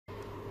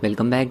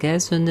Welcome back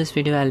guys. So in this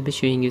video I'll be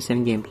showing you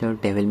some gameplay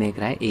of Devil May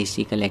Cry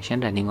HD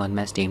collection running on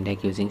my Steam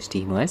Deck using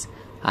SteamOS.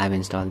 I've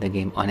installed the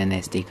game on an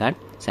SD card,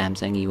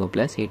 Samsung Evo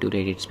Plus A2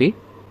 rated speed.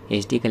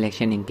 HD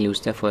collection includes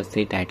the first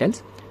 3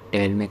 titles,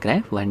 Devil May Cry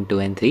 1, 2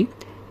 and 3.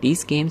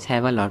 These games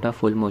have a lot of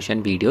full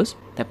motion videos.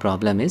 The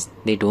problem is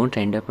they don't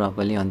render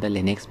properly on the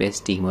Linux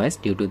based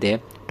SteamOS due to their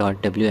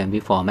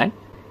 .wmv format.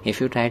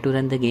 If you try to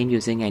run the game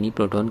using any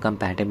Proton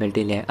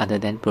compatibility layer other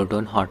than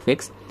Proton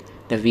Hotfix,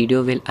 the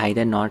video will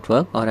either not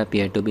work or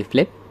appear to be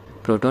flipped.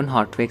 Proton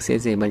Hotfix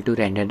is able to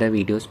render the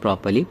videos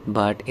properly,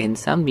 but in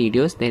some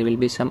videos there will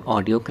be some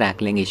audio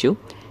crackling issue.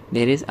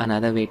 There is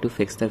another way to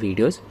fix the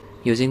videos.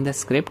 Using the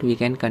script we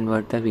can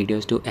convert the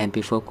videos to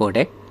MP4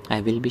 codec. I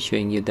will be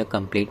showing you the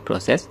complete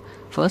process.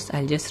 First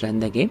I'll just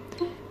run the game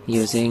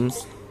using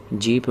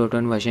G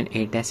Proton version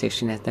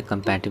 8-16 as the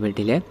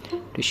compatibility layer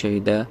to show you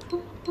the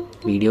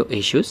video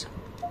issues.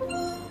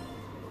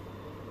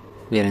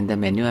 We are in the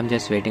menu. I'm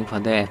just waiting for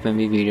the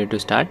FMV video to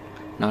start,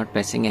 not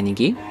pressing any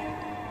key.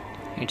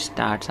 It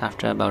starts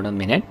after about a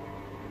minute.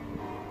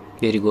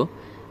 There you go.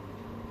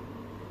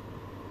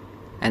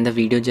 And the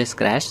video just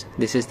crashed.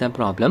 This is the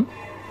problem.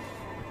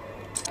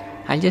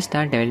 I'll just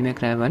start Devil May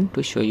Cry 1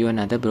 to show you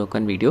another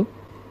broken video.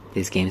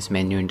 This game's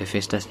menu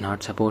interface does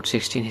not support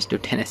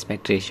 16:10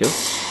 aspect ratio.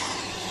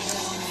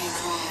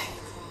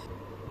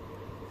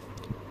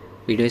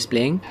 Video is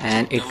playing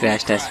and it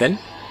crashed as well.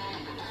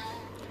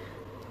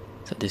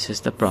 So this is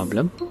the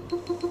problem.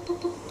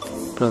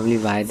 Probably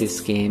why this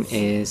game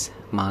is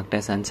marked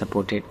as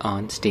unsupported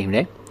on Steam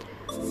Deck.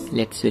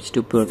 Let's switch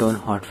to Proton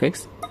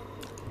Hotfix.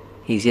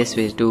 Easiest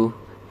way to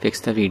fix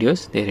the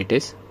videos. There it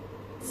is.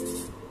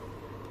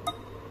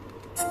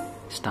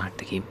 Start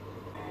the game.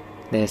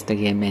 There's the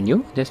game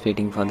menu. Just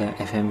waiting for the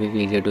FMV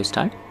video to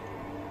start.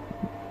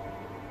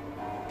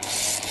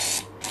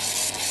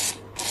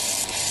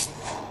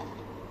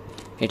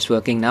 It's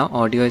working now.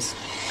 Audio is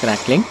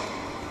crackling.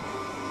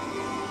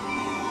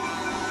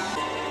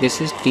 This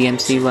is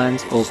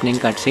TMC1's opening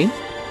cutscene.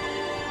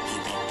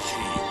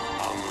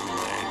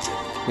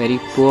 Very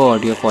poor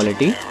audio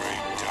quality.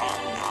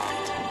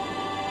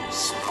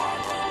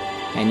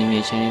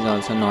 Animation is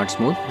also not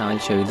smooth. Now I'll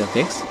show you the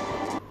fix.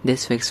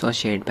 This fix was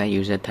shared by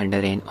user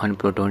ThunderRain on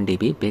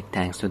ProtonDB. Big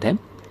thanks to them.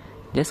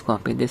 Just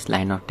copy this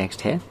line of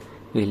text here.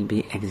 We'll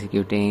be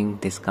executing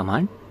this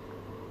command.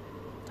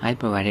 I'll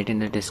provide it in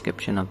the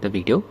description of the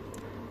video.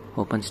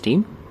 Open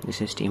Steam.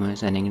 This is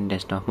SteamOS running in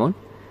desktop mode.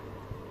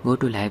 Go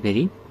to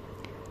library.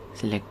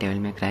 Select Devil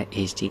May Cry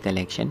HD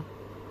collection.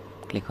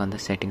 Click on the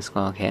settings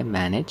cog here,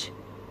 manage.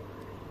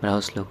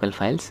 Browse local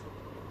files.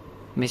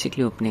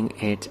 Basically opening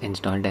its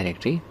install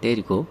directory. There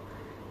you go.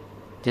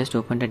 Just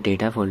open the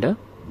data folder.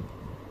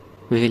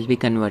 We will be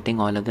converting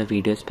all of the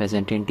videos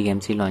present in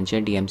DMC launcher,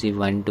 DMC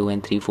 1, 2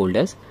 and 3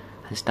 folders.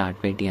 I'll start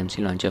with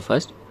DMC launcher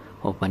first.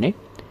 Open it.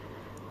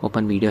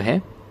 Open video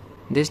here.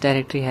 This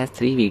directory has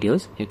 3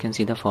 videos. You can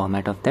see the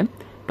format of them.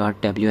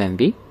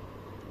 .wmv.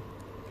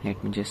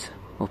 Let me just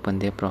open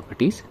their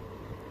properties.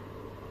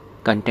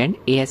 Content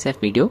ASF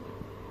video.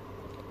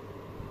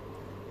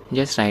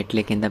 Just right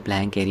click in the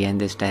blank area in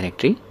this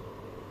directory.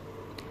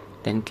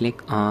 Then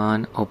click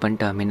on open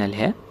terminal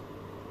here.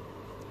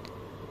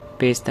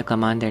 Paste the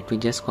command that we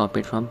just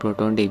copied from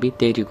ProtonDB.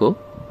 There you go.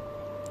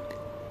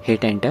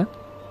 Hit enter.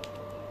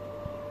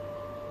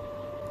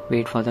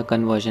 Wait for the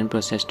conversion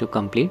process to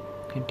complete.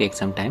 It can take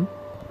some time.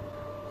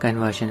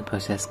 Conversion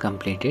process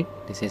completed.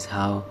 This is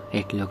how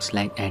it looks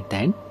like at the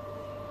end.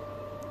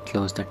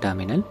 Close the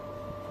terminal.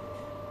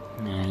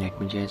 Let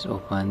me just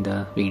open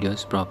the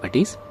video's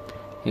properties.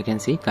 You can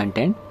see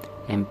content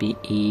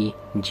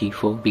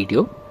mpeg4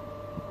 video.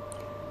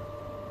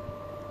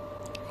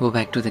 Go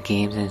back to the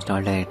games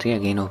install directory.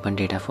 Again open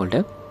data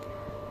folder.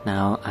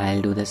 Now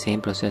I'll do the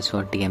same process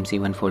for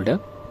TMC1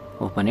 folder.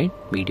 Open it.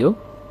 Video.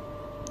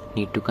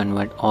 Need to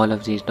convert all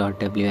of these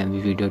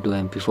 .wmv video to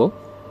mp4.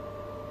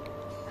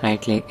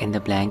 Right click in the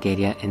blank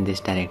area in this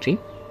directory.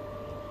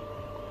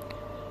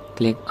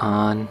 Click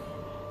on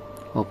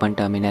open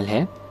terminal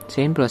here.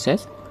 Same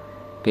process.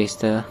 Paste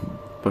the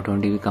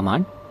ProtonDB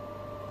command.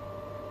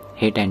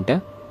 Hit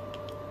enter.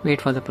 Wait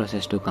for the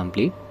process to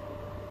complete.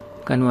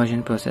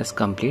 Conversion process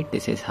complete.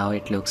 This is how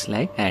it looks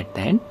like at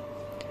the end.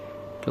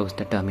 Close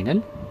the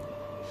terminal.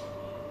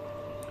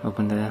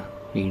 Open the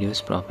video's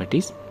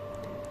properties.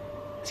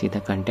 See the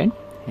content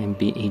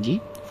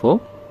mpeg4.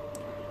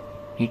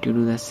 Need to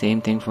do the same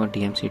thing for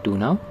DMC2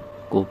 now.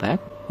 Go back.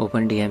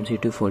 Open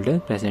DMC2 folder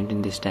present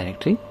in this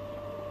directory.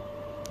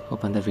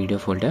 Open the video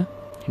folder.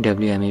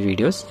 WMV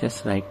videos.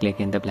 Just right click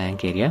in the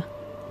blank area.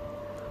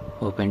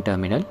 Open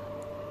terminal.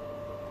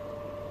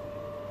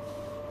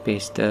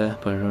 Paste the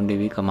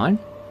ProtonDB command.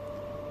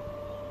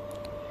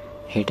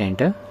 Hit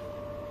enter.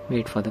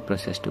 Wait for the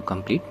process to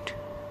complete.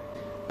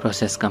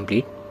 Process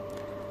complete.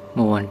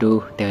 Move on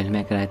to Devil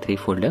May Cry 3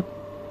 folder.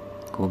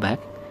 Go back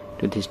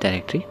to this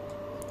directory.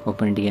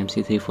 Open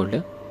DMC3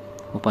 folder.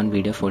 Open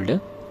video folder.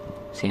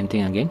 Same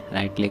thing again.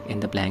 Right click in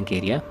the blank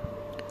area.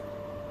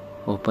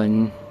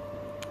 Open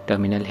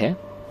terminal here.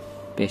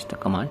 Paste the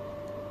command.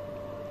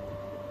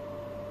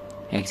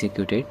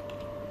 Execute it.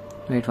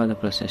 Wait for the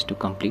process to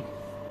complete.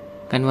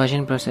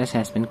 Conversion process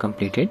has been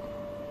completed.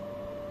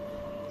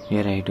 We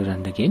are ready to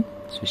run the game.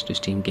 Switch to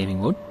Steam Gaming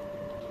mode.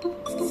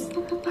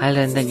 I'll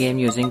run the game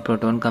using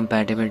Proton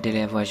Compatibility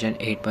Layer version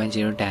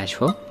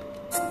 8.0-4.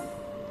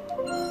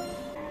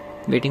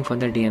 Waiting for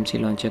the DMC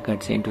launcher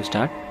cutscene to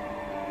start.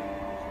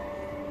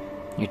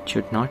 It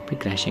should not be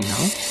crashing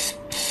now.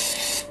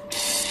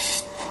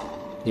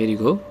 There you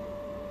go.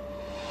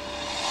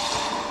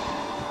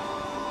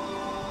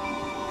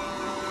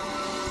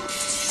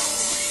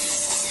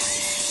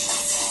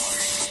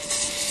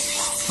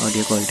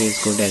 Audio quality is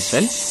good as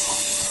well.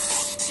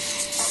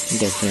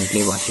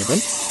 Definitely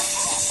watchable.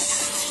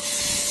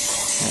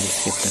 I'll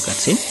skip the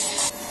cutscene.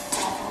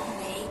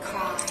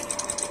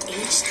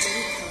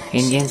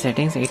 In-game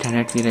settings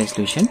 800p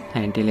resolution,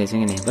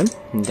 anti-aliasing enabled.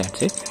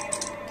 That's it.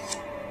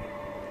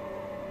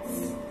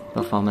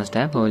 Performance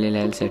tab, holy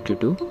level set to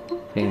 2,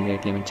 frame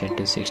rate limit set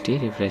to 60,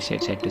 refresh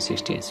rate set to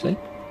 60 as well.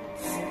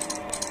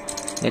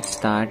 Let's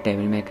start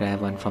Devil May Cry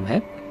 1 from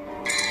here.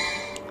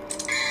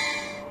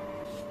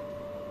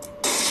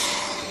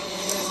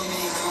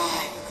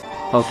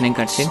 Opening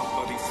cutscene.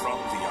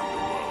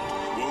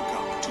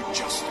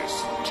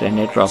 It's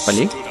ended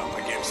properly.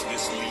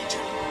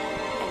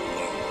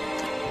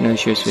 No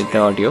issues with the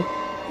audio.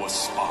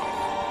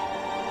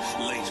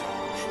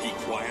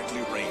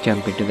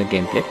 Jump into the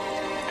gameplay.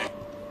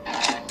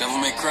 Devil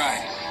May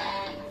Cry.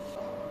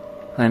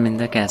 I'm in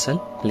the castle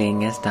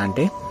playing as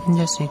Dante.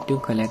 Just need to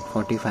collect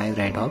 45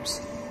 red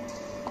orbs.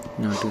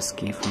 Now to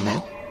escape from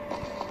there.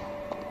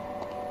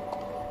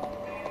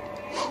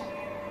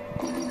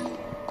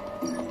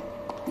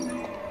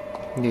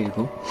 There you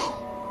go.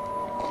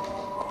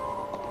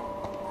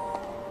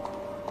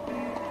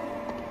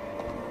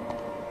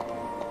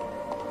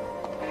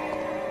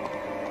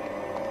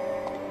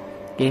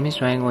 Game is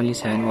drawing only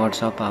 7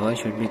 watts of power,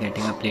 should be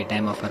getting a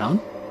playtime of around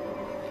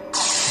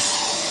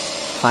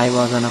 5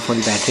 hours on a full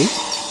battery.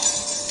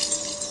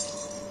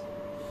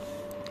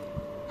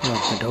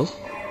 Lock the door.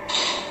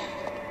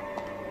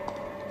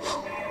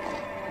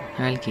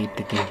 I'll keep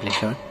the gameplay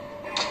short.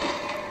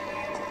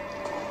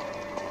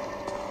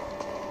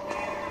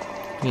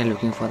 We are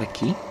looking for the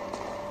key.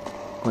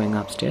 Going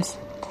upstairs.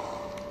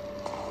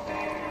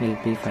 We'll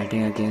be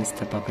fighting against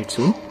the puppet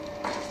soon.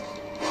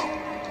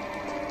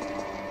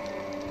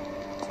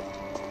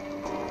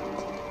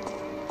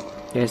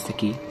 There's the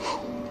key.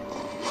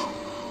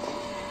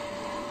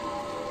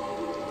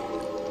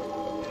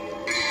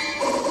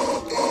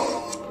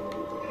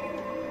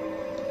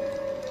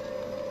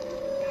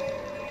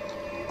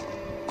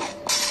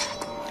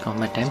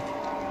 Combat time.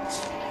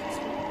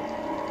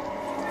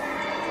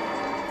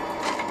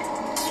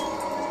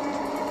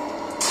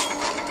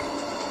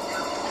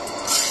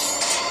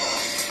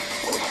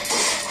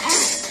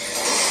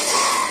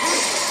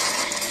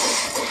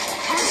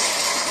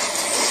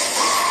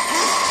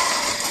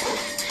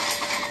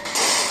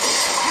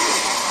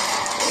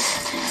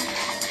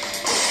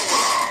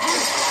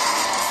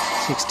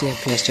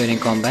 FPS during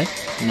combat.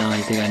 Now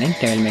I'll be running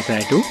Devil May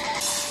Cry 2.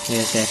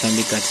 Here's the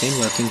FMV cutscene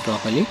working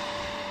properly.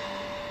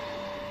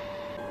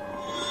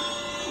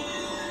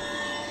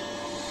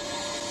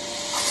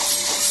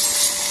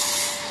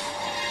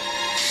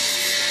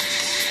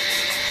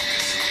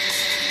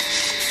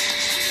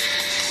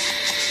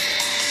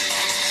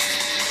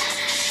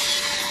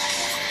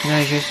 No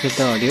issues with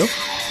the audio.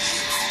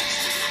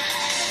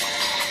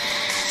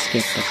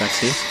 Skip the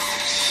cutscene.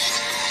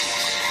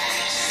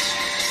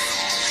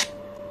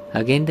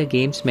 Again, the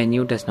game's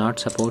menu does not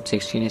support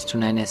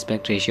 16:9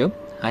 aspect ratio.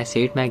 I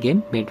saved my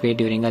game midway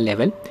during a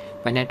level.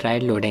 When I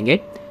tried loading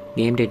it,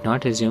 game did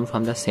not resume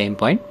from the same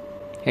point.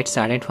 It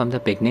started from the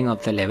beginning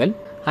of the level.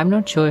 I'm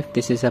not sure if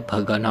this is a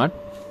bug or not.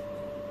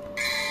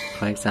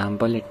 For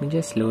example, let me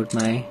just load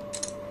my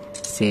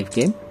save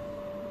game.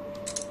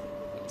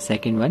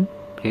 Second one,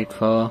 played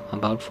for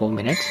about 4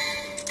 minutes.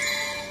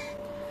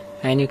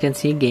 And you can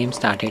see game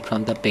started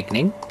from the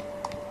beginning.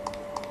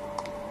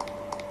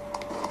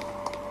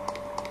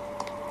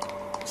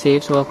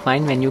 Saves work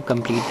fine when you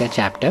complete the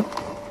chapter.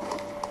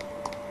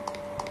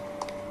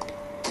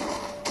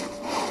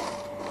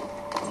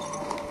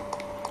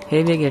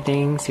 Here we are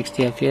getting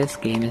 60 FPS.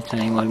 Game is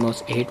running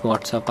almost 8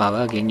 watts of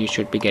power. Again, you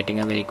should be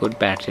getting a very good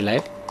battery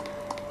life.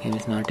 Game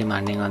is not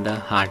demanding on the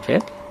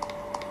hardware.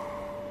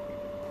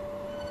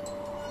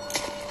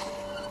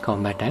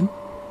 Combat time.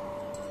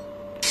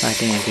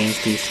 Fighting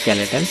against these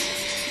skeletons.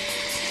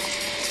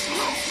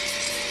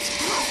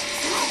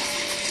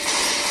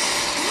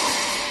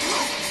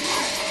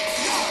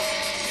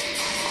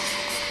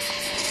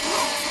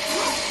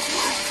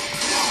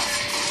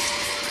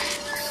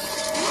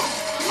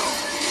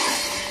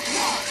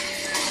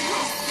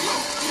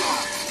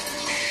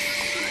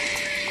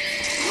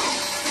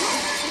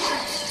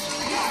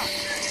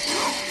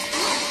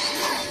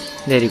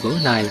 There you go.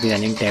 Now I'll be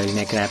running Devil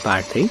May Cry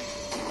Part 3.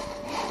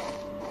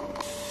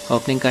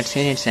 Opening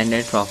cutscene, it's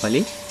ended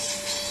properly.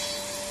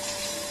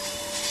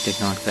 Did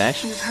not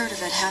crash. You've heard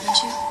of it,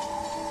 haven't you?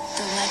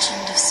 The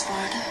Legend of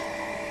Sparta?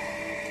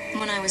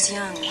 When I was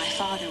young, my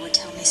father would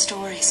tell me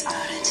stories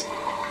about it.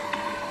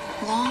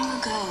 Long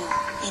ago,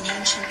 in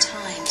ancient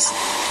times,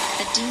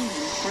 a demon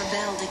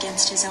rebelled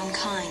against his own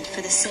kind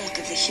for the sake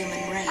of the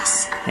human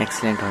race.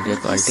 Excellent audio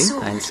quality.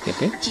 I'll skip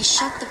it. He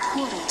shut the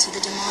portal to the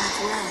demonic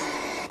realm.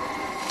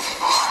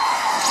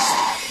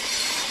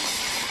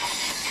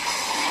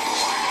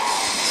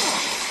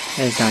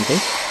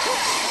 Advantage.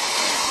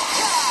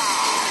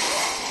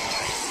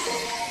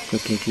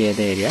 Quickly clear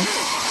the area.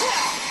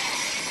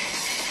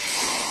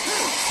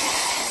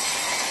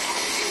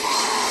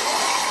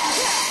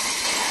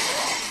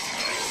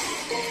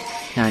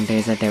 Dante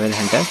is a devil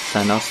hunter,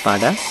 son of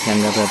Spada,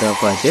 younger brother of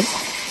Virgil.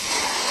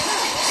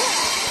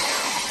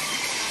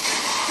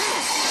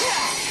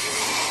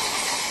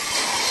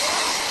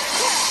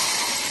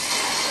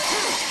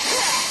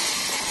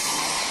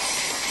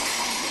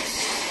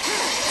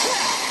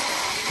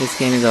 This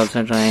game is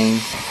also drawing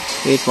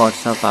 8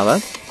 watts of power.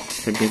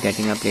 Should be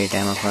getting a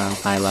playtime of around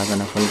 5 hours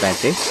on a full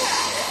battery.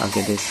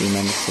 Okay, this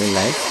eMMC is still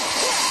live.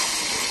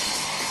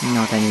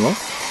 Not anymore.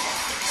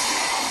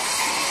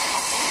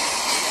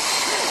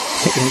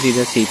 You can see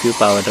the CPU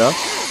power drop.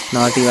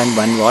 Not even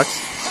 1 watt.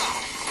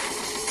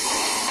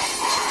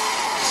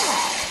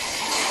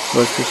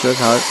 Goes to show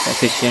how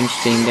efficient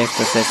steamdeck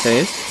processor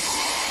is.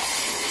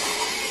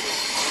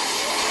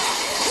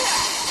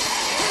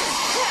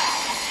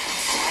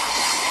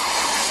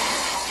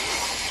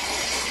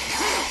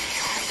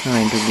 Now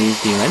into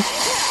these demons.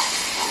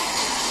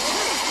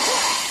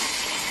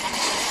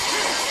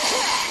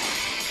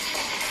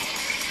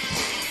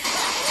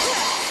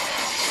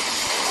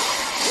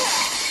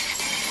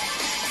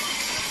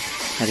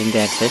 I think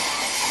that's it.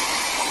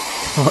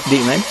 Oh,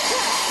 demons.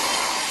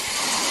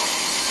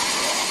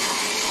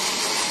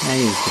 I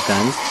use the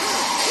guns.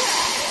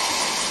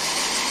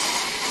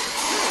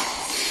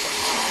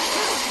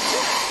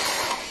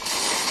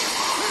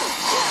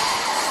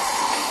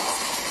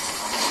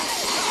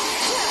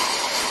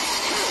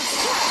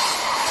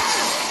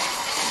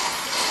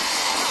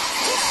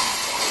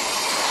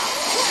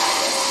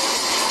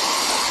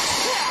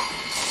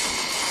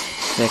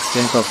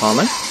 Excellent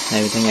performance.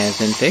 Everything has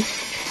been fixed.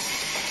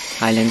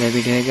 I'll end the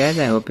video here, guys.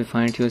 I hope you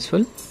find it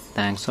useful.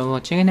 Thanks for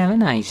watching and have a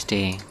nice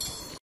day.